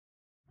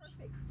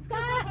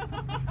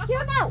Stop!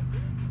 Juno!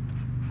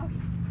 Okay,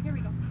 here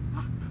we go.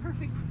 Oh,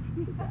 perfect.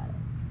 You got it.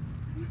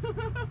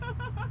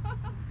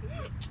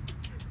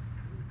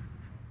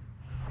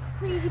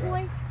 Crazy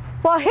boy.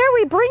 Well, here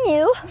we bring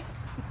you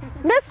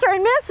Mr.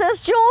 and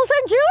Mrs. Jules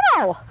and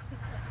Juno,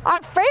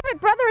 our favorite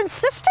brother and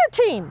sister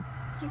team.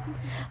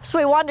 So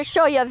we wanted to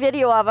show you a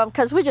video of them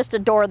because we just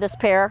adore this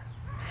pair.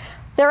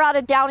 They're out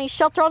of Downey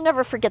Shelter. I'll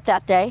never forget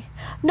that day.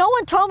 No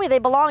one told me they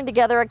belonged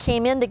together or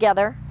came in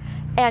together.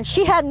 And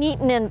she hadn't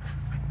eaten in,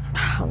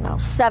 I don't know,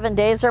 7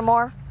 days or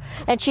more.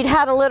 And she'd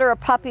had a litter of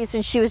puppies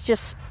and she was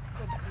just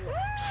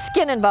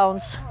skin and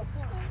bones.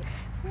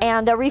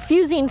 And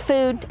refusing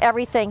food,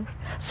 everything.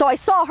 So I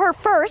saw her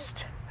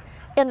first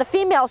in the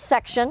female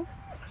section.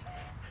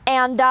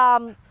 And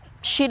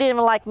she didn't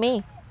even like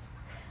me.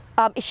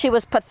 She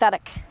was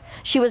pathetic.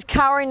 She was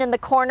cowering in the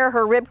corner,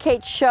 her rib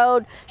cage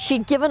showed.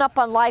 She'd given up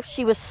on life,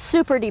 she was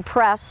super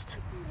depressed.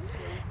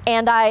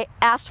 And I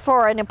asked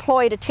for an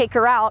employee to take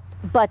her out,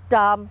 but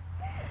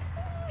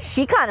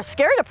she kind of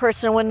scared a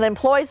person. When the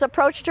employees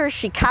approached her,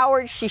 she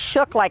cowered, she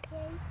shook like,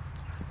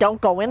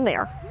 don't go in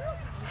there.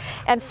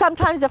 And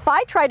sometimes if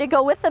I try to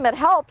go with them, it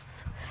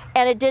helps,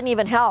 and it didn't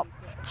even help.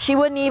 She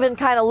wouldn't even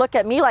kind of look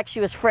at me like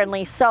she was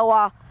friendly.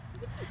 So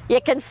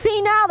you can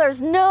see now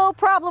there's no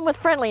problem with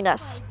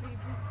friendliness.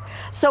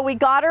 So we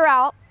got her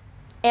out,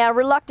 and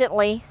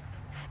reluctantly,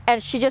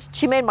 and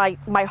she made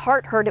my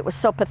heart hurt. It was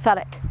so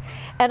pathetic.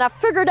 And I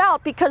figured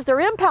out, because their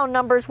impound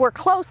numbers were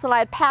close and I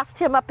had passed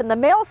him up in the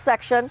male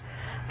section,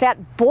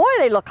 that boy,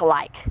 they look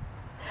alike.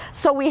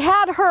 So we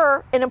had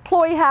her, an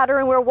employee had her,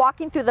 and we were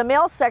walking through the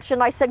male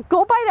section. I said,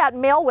 go by that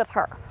male with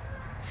her,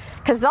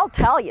 because they'll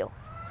tell you.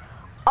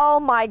 Oh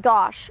my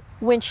gosh,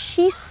 when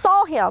she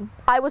saw him,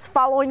 I was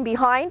following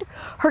behind,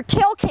 her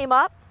tail came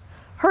up,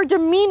 her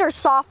demeanor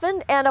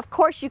softened, and of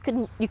course you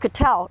could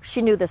tell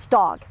she knew this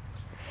dog.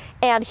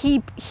 And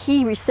he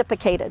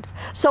reciprocated.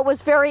 So it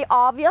was very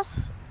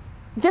obvious,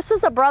 this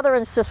is a brother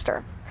and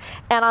sister.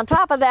 And on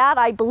top of that,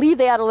 I believe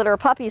they had a litter of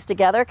puppies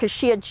together because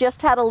she had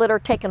just had a litter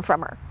taken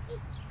from her.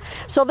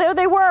 So there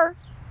they were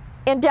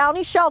in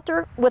Downey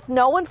Shelter with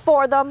no one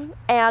for them,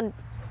 and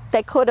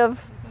they could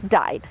have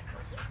died.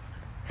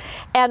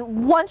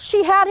 And once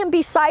she had him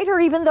beside her,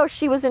 even though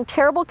she was in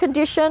terrible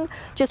condition,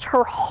 just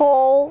her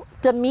whole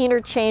demeanor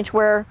changed,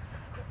 where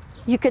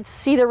you could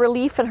see the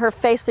relief in her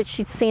face that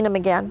she'd seen him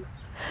again.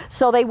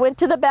 So they went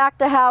to the back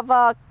to have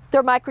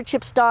their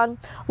microchips done,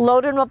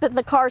 loaded them up in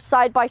the car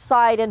side by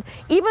side, and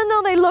even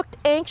though they looked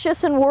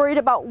anxious and worried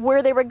about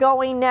where they were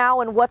going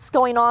now and what's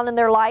going on in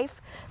their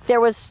life,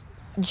 there was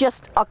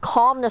just a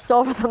calmness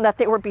over them that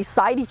they were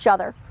beside each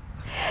other.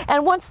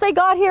 And once they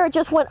got here, it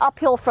just went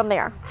uphill from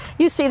there.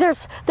 You see,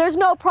 there's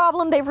no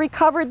problem. They've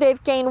recovered,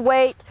 they've gained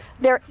weight,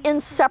 they're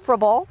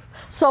inseparable.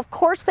 So of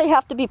course they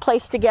have to be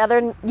placed together,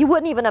 and you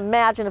wouldn't even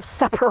imagine of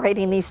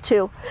separating these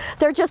two.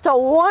 They're just a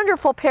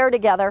wonderful pair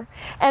together.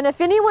 And if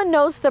anyone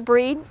knows the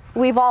breed,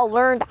 we've all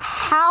learned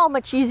how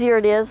much easier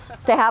it is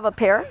to have a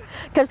pair,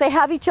 because they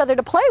have each other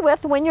to play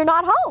with when you're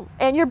not home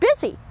and you're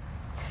busy.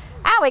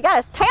 Ah, we got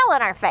his tail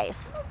in our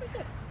face.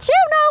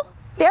 Juno,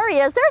 there he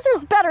is. There's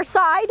his better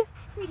side.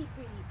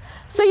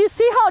 So you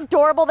see how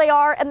adorable they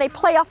are, and they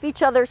play off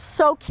each other,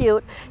 so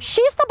cute.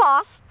 She's the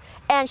boss,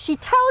 and she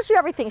tells you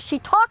everything. She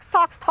talks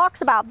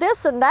about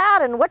this and that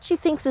and what she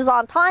thinks is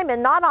on time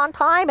and not on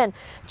time, and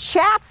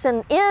chats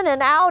and in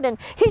and out, and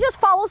he just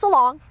follows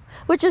along,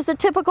 which is the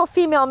typical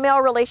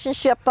female-male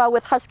relationship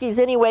with Huskies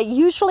anyway.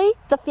 Usually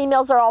the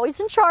females are always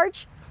in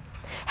charge,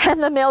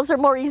 and the males are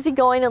more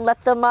easygoing and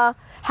let them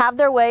have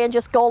their way and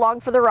just go along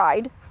for the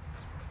ride.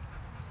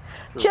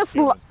 Just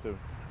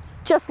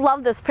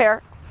love this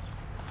pair.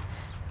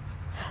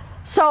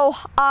 So,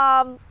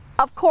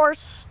 of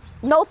course,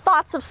 no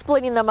thoughts of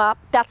splitting them up.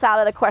 That's out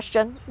of the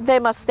question. They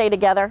must stay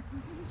together.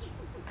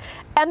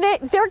 And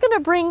they're going to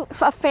bring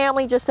a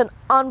family just an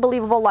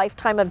unbelievable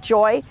lifetime of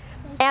joy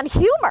and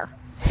humor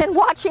in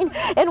watching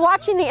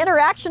the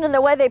interaction and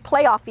the way they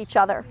play off each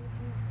other.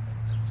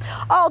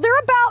 Oh, they're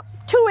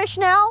about 2-ish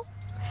now,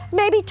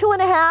 maybe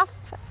 2.5,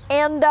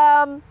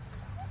 and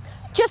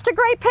just a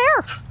great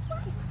pair.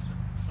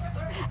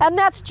 And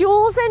that's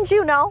Jules and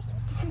Juno.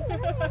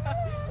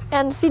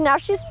 And see, now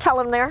she's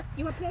telling there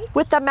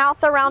with the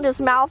mouth around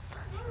his mouth.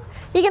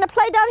 You gonna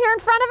play down here in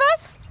front of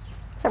us?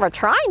 So we're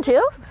trying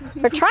to.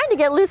 We're trying to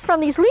get loose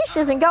from these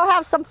leashes and go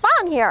have some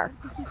fun here.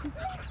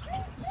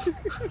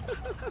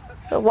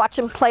 We'll watch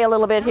him play a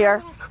little bit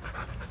here.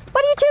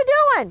 What are you two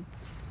doing?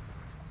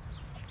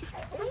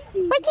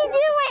 What you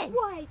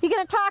doing? You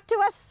gonna talk to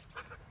us?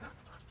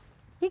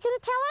 You gonna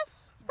tell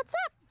us? What's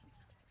up?